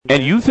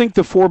And you think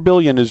the $4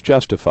 billion is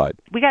justified?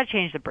 We got to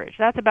change the bridge.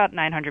 That's about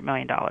 $900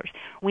 million.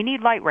 We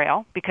need light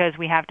rail because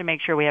we have to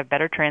make sure we have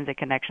better transit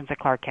connections at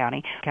Clark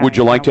County. Would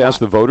you like to ask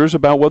the voters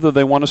about whether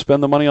they want to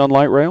spend the money on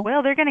light rail?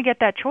 Well, they're going to get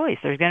that choice.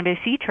 There's going to be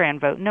a C-Tran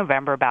vote in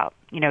November about,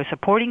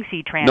 supporting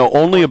C-Tran. No,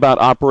 only about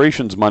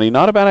operations money,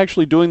 not about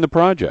actually doing the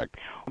project.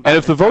 And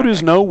if the vote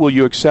is no, will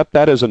you accept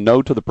that as a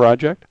no to the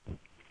project?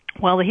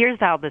 Well, here's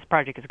how this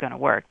project is going to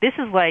work. This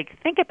is like,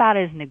 think about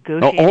it as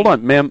negotiating. Oh, hold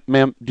on, ma'am,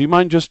 do you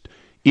mind just,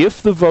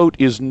 if the vote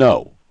is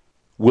no,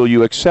 will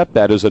you accept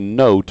that as a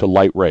no to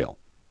light rail?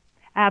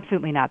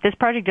 Absolutely not. This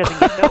project doesn't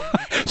get built.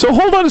 So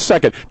hold on a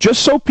second.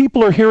 Just so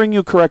people are hearing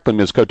you correctly,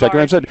 Ms. Kotek, and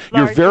I've said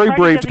you're very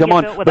brave to come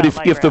on, but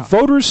if the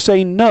voters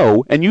say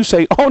no and you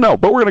say, oh no,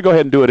 but we're going to go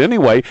ahead and do it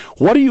anyway,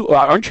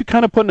 aren't you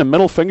kind of putting a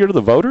middle finger to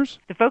the voters?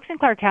 The folks in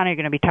Clark County are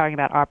going to be talking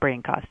about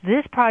operating costs.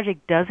 This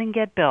project doesn't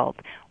get built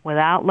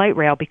without light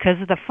rail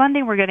because of the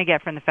funding we're going to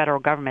get from the federal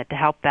government to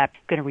help that.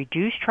 Going to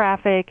reduce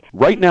traffic.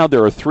 Right now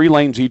there are 3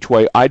 lanes each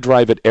way. I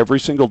drive it every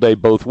single day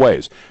both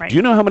ways. Right. Do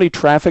you know how many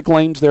traffic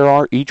lanes there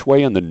are each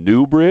way on the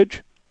new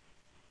bridge?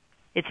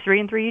 It's 3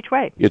 and 3 each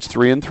way. It's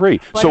 3 and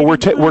 3. But so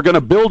we're going to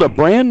build a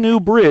brand new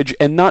bridge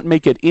and not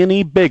make it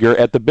any bigger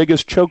at the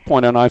biggest choke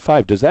point on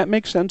I-5. Does that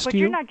make sense to you? But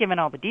you're not giving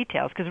all the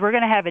details because we're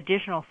going to have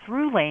additional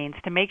through lanes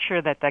to make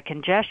sure that the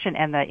congestion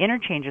and the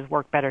interchanges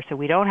work better so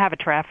we don't have a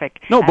traffic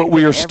No, but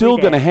we are still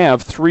going to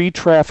have 3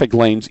 traffic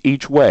lanes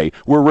each way.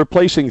 We're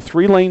replacing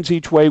 3 lanes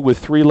each way with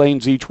 3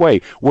 lanes each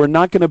way. We're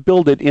not going to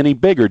build it any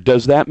bigger.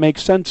 Does that make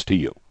sense to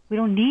you? We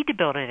don't need to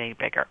build it any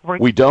bigger.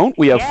 We don't?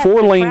 We have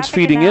 4 lanes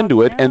feeding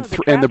into it, and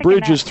the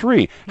bridge is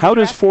 3. How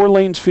does 4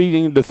 lanes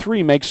feeding into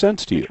 3 make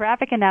sense to you? The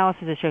traffic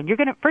analysis has shown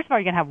first of all,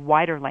 you're going to have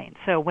wider lanes.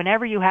 So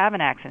whenever you have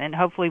an accident,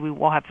 hopefully we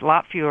will have a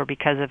lot fewer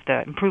because of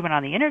the improvement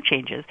on the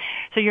interchanges.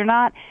 So you're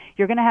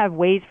going to have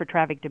ways for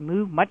traffic to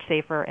move much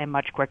safer and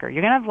much quicker.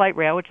 You're going to have light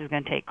rail, which is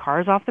going to take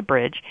cars off the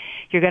bridge.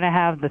 You're going to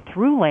have the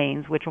through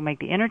lanes, which will make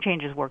the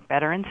interchanges work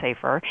better and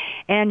safer.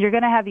 And you're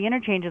going to have the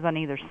interchanges on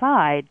either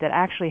side that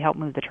actually help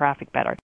move the traffic better.